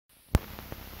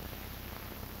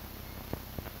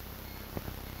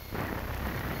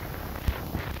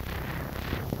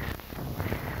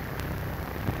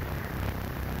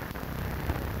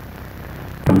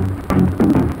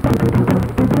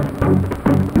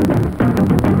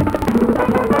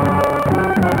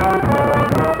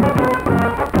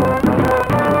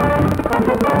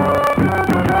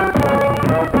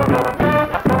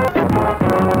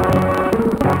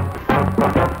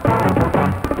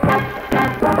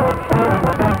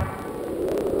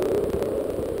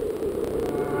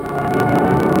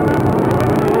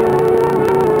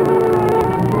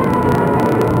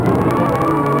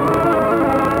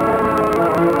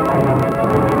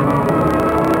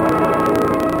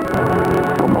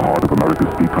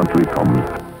to ski country comes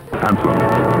Hanson.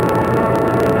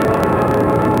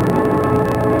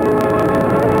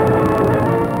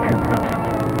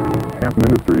 Hanson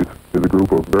Industries is a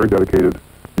group of very dedicated,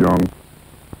 young,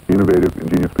 innovative,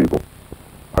 ingenious people.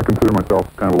 I consider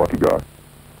myself kind of a lucky guy.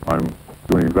 I'm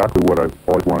doing exactly what I've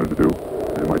always wanted to do,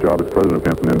 and my job as president of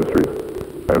Hanson Industries.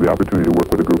 I have the opportunity to work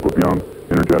with a group of young,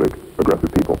 energetic,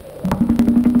 aggressive people.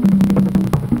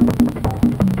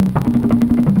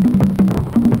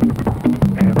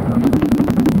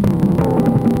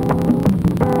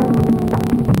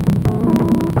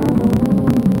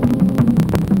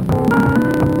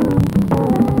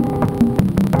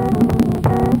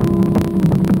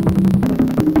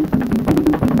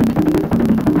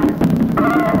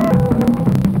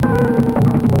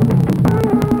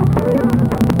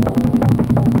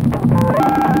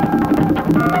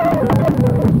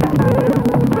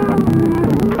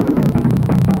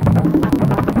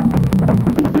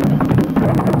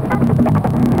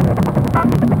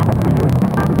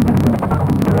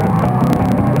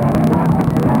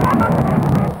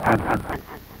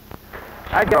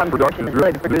 Production is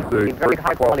really a very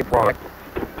high-quality product.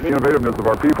 The innovativeness of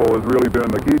our people has really been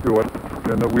the key to it,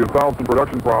 and that we have solved some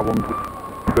production problems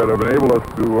that have enabled us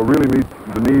to really meet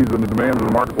the needs and the demands of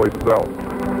the marketplace itself.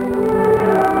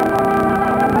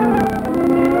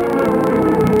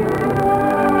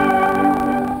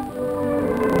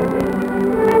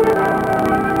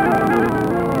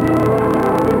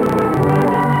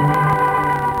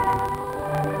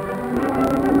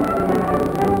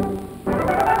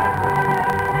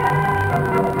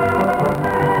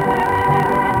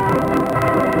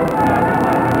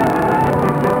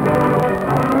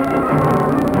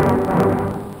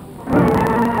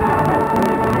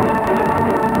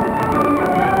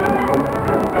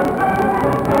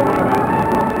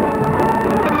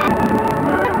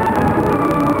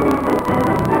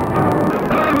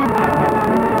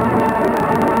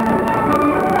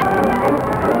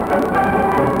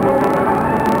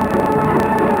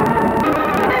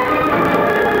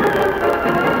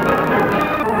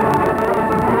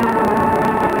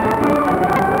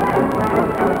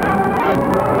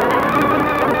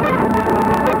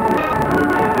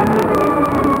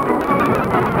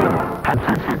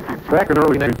 Back in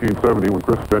early 1970, when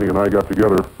Chris, Benny, and I got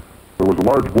together, there was a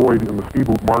large void in the ski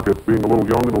boot market. Being a little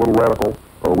young and a little radical,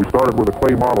 we started with a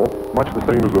clay model, much the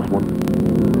same as this one.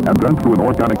 And then through an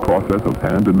organic process of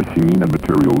hand and machine and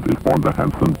materials is formed the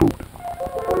Hanson boot.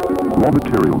 Raw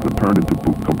materials are turned into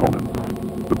boot components.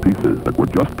 The pieces that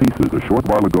were just pieces a short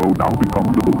while ago now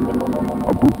become the boot.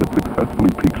 A boot that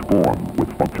successfully peaks form with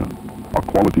function. A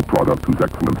quality product whose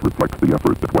excellence reflects the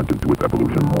effort that went into its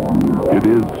evolution. It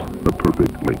is the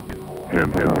perfect link.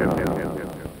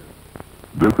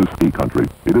 This is ski country.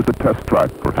 It is a test track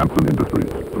for Hanson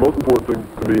Industries. The most important thing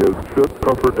to me is fit,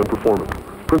 comfort, and performance.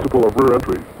 The principle of rear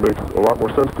entry makes a lot more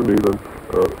sense to me than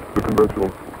the conventional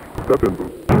step-in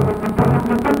boot.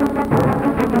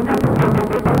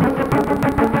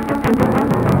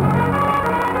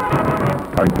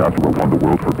 Hank Casserole won the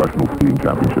World Professional Skiing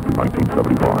Championship in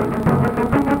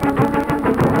 1975.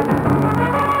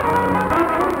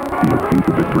 He has skied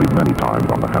to victory many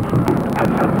times on the Hanson boot.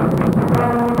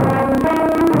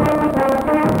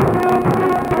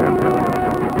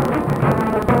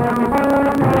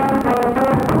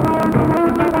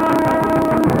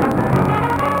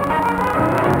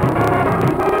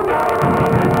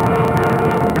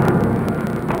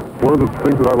 One of the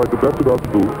things that I like the best about the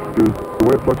boot is the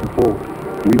way it flexes forward.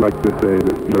 We like to say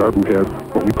that our boot has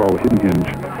what we call a hidden hinge.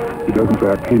 It does in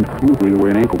fact hinge smoothly the way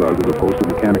an ankle does as opposed to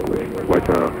mechanically, like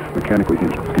a mechanically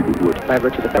hinged ski boot would. By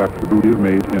virtue of the fact the boot is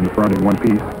made in the front in one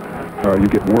piece, you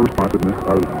get more responsiveness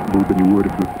out of the boot than you would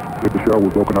if the shell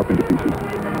was broken up into pieces.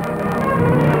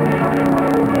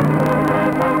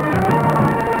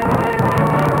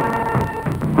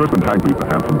 Chris and Hank lead the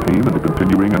Hanson team in the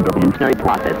continuing and evolutionary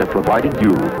process of providing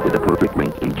you with a perfect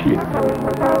link each year.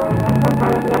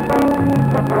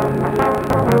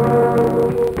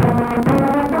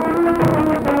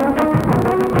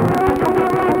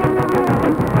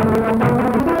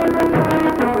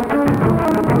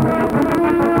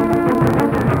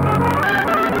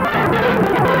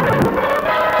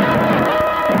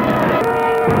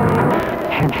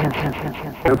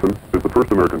 Hanson is the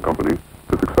first American company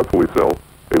to successfully sell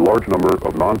a large number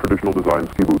of non-traditional design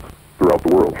ski boots throughout the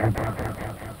world.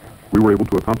 We were able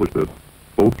to accomplish this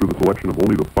both through the selection of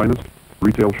only the finest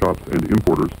retail shops and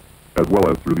importers, as well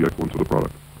as through the excellence of the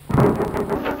product.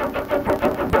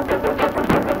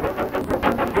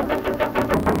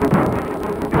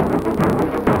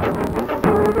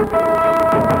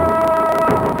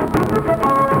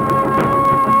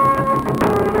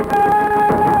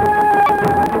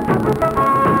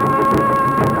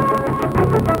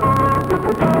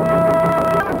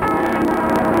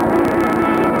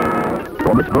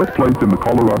 place in the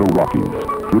Colorado Rockies,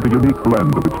 through the unique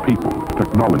blend of its people,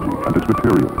 technology, and its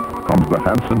material, comes the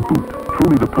Hanson Boot,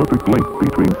 truly the perfect link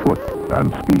between foot and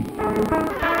ski.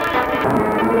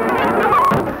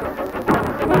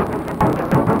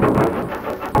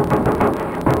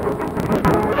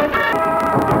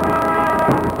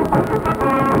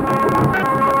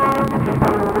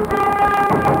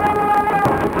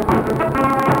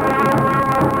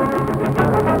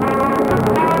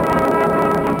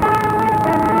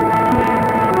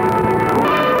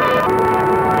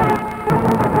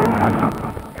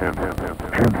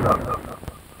 Hands up.